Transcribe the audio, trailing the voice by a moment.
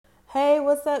Hey,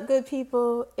 what's up, good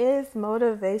people? It's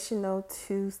Motivational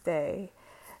Tuesday.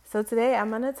 So, today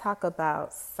I'm going to talk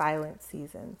about silent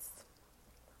seasons.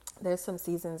 There's some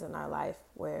seasons in our life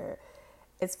where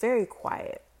it's very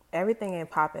quiet. Everything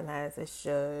ain't popping as it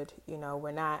should.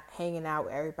 We're not hanging out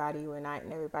with everybody, we're not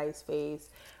in everybody's face,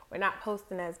 we're not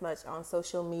posting as much on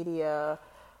social media,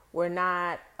 we're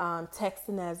not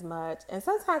texting as much. And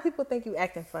sometimes people think you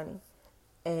acting funny,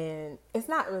 and it's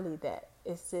not really that.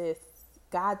 It's just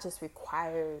God just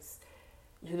requires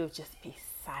you to just be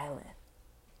silent.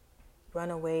 Run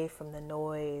away from the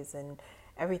noise and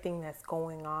everything that's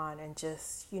going on and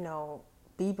just,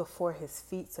 be before his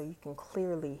feet so you can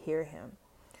clearly hear him.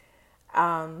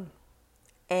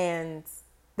 And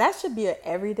that should be an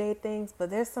everyday thing, but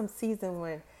there's some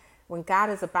season when God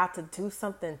is about to do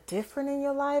something different in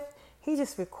your life, he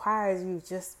just requires you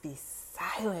just be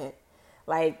silent.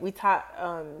 Like we talk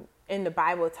in the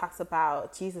Bible, it talks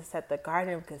about Jesus at the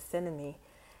Garden of Gethsemane.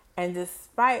 And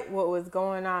despite what was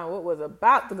going on, what was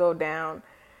about to go down,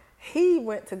 he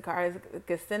went to Garden of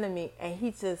Gethsemane and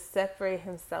he just separated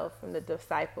himself from the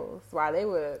disciples while they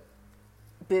were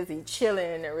busy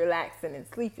chilling and relaxing and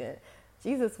sleeping.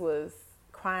 Jesus was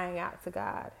crying out to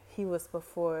God. He was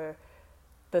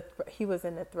he was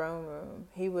in the throne room.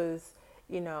 He was,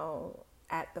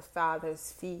 at the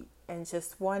Father's feet and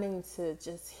just wanting to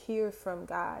just hear from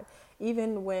God.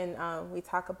 Even when we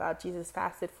talk about Jesus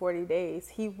fasted 40 days,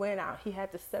 he went out. He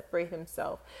had to separate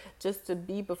himself just to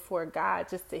be before God,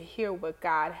 just to hear what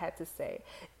God had to say.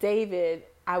 David,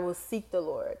 I will seek the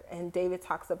Lord. And David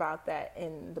talks about that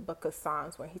in the book of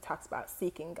Psalms when he talks about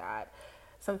seeking God.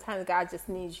 Sometimes God just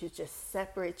needs you to just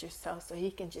separate yourself so he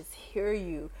can just hear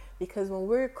you. Because when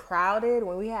we're crowded,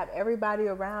 when we have everybody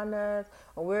around us,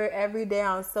 when we're every day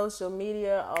on social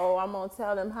media, I'm going to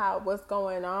tell them what's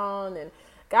going on. And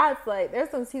God's like,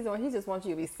 there's some season when he just wants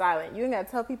you to be silent. You ain't got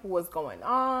to tell people what's going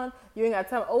on. You ain't got to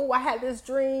tell them, I had this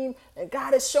dream and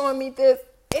God is showing me this.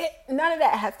 None of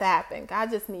that has to happen. God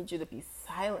just needs you to be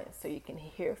silent so you can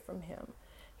hear from him.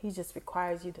 He just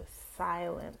requires you to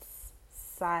silence.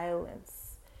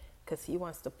 Because he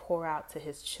wants to pour out to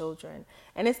his children.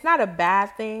 And it's not a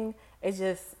bad thing. It's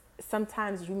just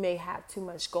sometimes you may have too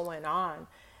much going on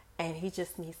and he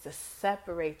just needs to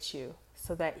separate you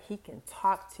so that he can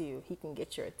talk to you. He can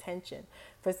get your attention.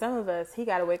 For some of us, he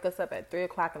got to wake us up at 3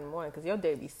 o'clock in the morning because your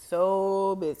day be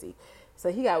so busy.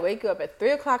 So he got to wake you up at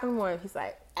 3 o'clock in the morning. He's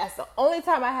like, that's the only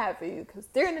time I have for you because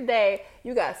during the day,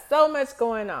 you got so much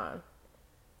going on.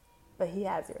 But he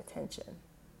has your attention.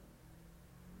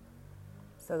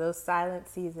 So those silent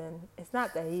seasons, it's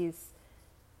not that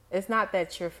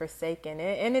you're forsaken.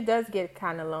 And it does get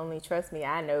kind of lonely. Trust me,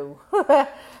 I know.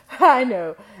 I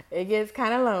know. It gets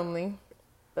kind of lonely.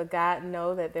 But God,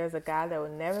 know that there's a God that will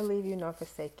never leave you nor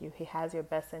forsake you. He has your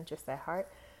best interest at heart.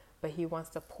 But he wants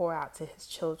to pour out to his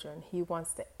children. He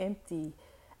wants to empty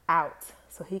out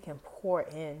so he can pour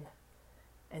in.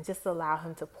 And just allow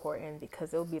him to pour in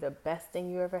because it'll be the best thing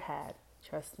you ever had.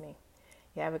 Trust me.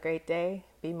 You have a great day.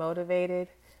 Be motivated.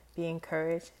 Be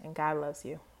encouraged, and God loves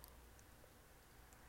you.